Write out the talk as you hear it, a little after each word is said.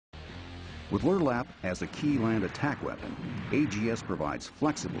With LRLAP as a key land attack weapon, AGS provides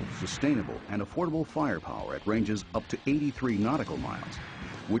flexible, sustainable, and affordable firepower at ranges up to 83 nautical miles,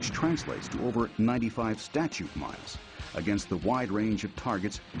 which translates to over 95 statute miles, against the wide range of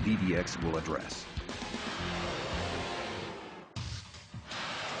targets DDX will address.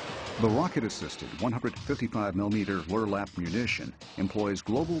 The rocket-assisted 155mm LRLAP munition employs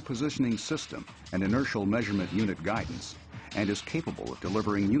global positioning system and inertial measurement unit guidance, and is capable of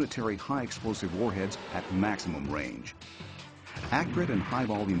delivering unitary high-explosive warheads at maximum range. Accurate and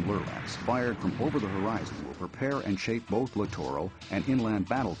high-volume LRLAPs fired from over the horizon will prepare and shape both littoral and inland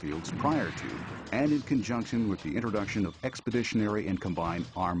battlefields prior to and in conjunction with the introduction of expeditionary and combined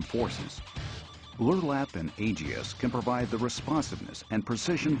armed forces. LRLAP and AGS can provide the responsiveness and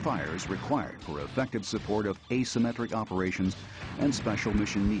precision fires required for effective support of asymmetric operations and special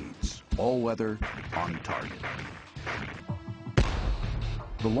mission needs, all weather, on target.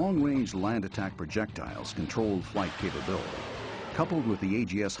 The long-range land attack projectile's controlled flight capability, coupled with the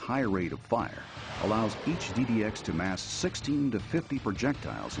AGS high rate of fire, allows each DDX to mass 16 to 50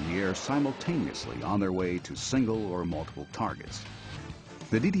 projectiles in the air simultaneously on their way to single or multiple targets.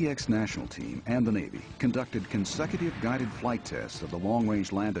 The DDX National Team and the Navy conducted consecutive guided flight tests of the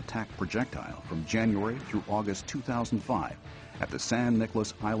long-range land attack projectile from January through August 2005 at the San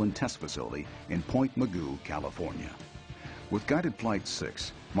Nicolas Island Test Facility in Point Mugu, California. With Guided Flight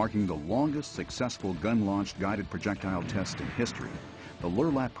 6 marking the longest successful gun-launched guided projectile test in history, the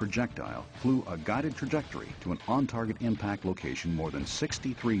LRLAP projectile flew a guided trajectory to an on-target impact location more than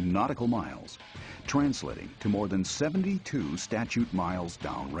 63 nautical miles, translating to more than 72 statute miles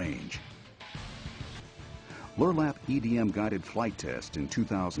downrange. LRLAP EDM guided flight test in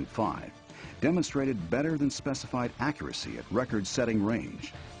 2005 demonstrated better than specified accuracy at record-setting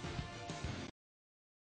range